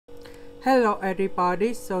Hello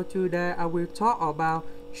everybody, so today I will talk about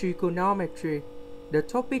trigonometry. The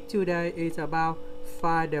topic today is about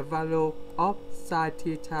find the value of sin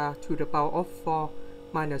theta to the power of 4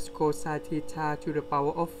 minus cosine theta to the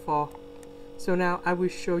power of 4. So now I will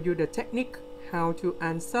show you the technique how to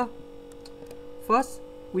answer. First,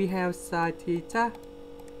 we have sin theta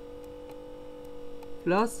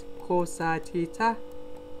plus cosine theta.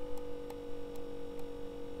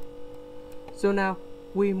 So now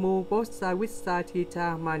we move both sides with sin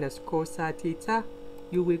theta minus cosine theta.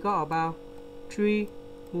 You will go about 3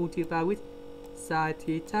 multiplied with sin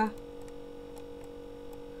theta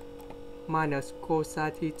minus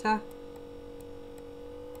cosine theta.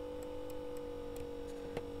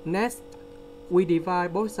 Next, we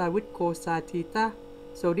divide both sides with cosine theta.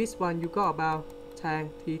 So this one you go about tan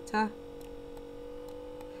theta.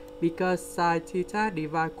 Because sin theta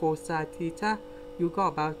divide cosine theta, you go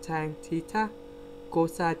about tan theta.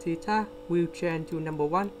 Cosine theta will change to number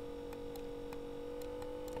 1.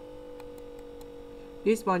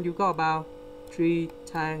 This one you go about 3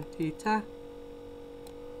 tan theta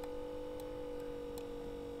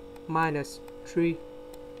minus 3.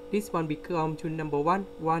 This one become to number 1.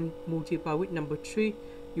 1 multiplied with number 3.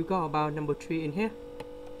 You go about number 3 in here.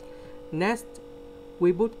 Next,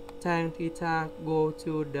 we put tan theta go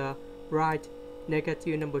to the right.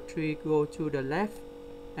 Negative number 3 go to the left.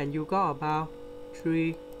 And you go about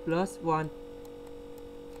 3 plus 1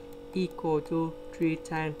 equal to 3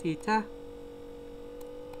 tan theta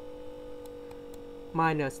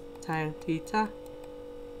minus tan theta.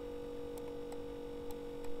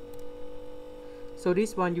 So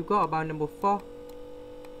this one you go about number 4.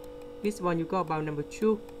 This one you go about number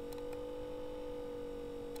 2.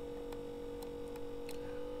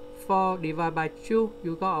 4 divided by 2,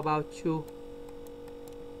 you go about 2.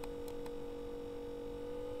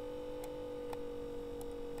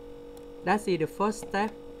 That's the first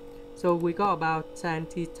step. So we got about tan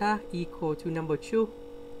theta equal to number 2.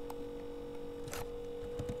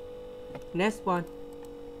 Next one.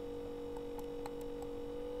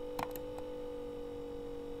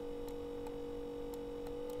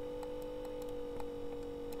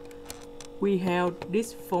 We have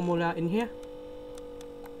this formula in here.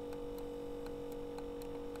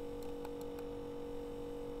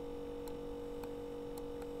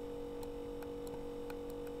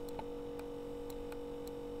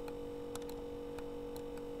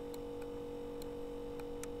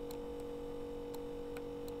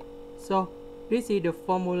 So this is the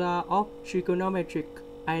formula of trigonometric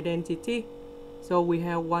identity. So we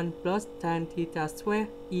have 1 plus tan theta square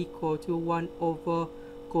equal to 1 over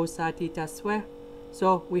cosine theta square.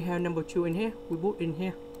 So we have number 2 in here, we put in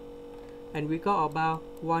here. And we got about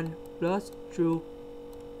 1 plus 2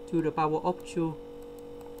 to the power of 2.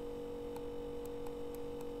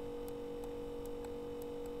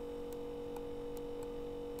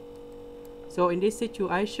 So in this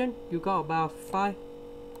situation, you got about 5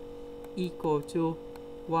 equal to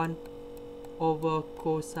 1 over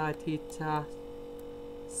cosine theta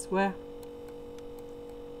square.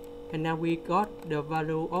 And now we got the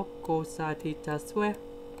value of cosine theta square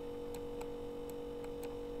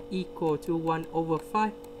equal to 1 over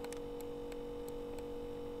 5.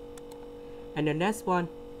 And the next one,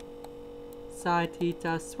 sin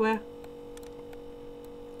theta square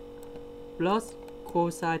plus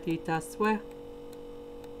cosine theta square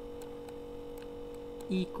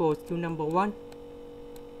equals to number 1.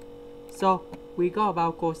 So we got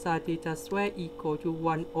about cosine theta square equal to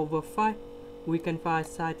 1 over 5. We can find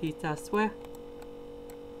sin theta square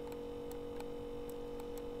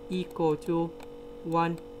equal to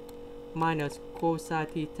 1 minus cosine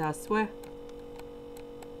theta square.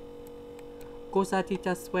 Cosine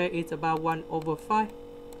theta square is about 1 over 5.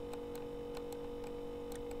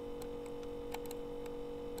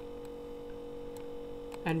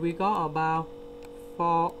 And we got about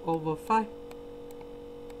 4 over 5.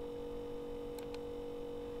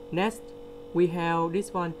 Next, we have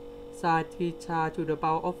this one, sin theta to the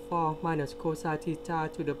power of 4 minus cosine theta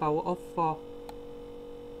to the power of 4.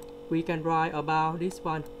 We can write about this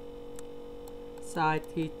one, sin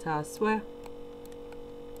theta square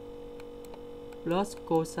plus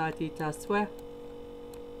cosine theta square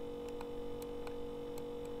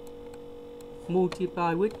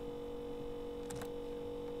multiply with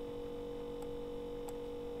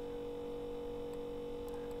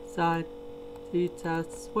sin theta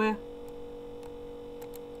square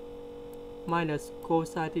minus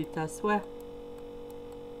cosine theta square.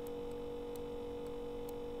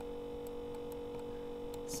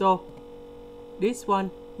 So this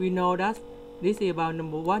one we know that this is about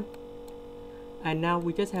number 1. And now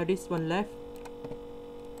we just have this one left.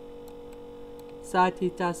 Sin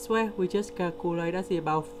theta squared, we just calculate that's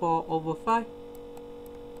about 4 over 5.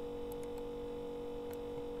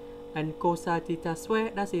 And cosine theta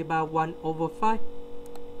squared, that's about 1 over 5.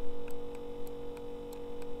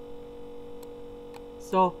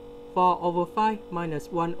 So 4 over 5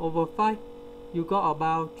 minus 1 over 5, you got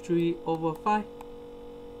about 3 over 5.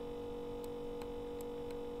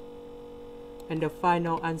 And the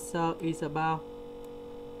final answer is about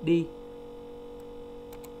D.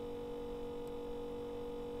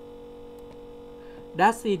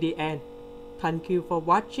 That's the end. Thank you for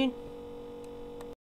watching.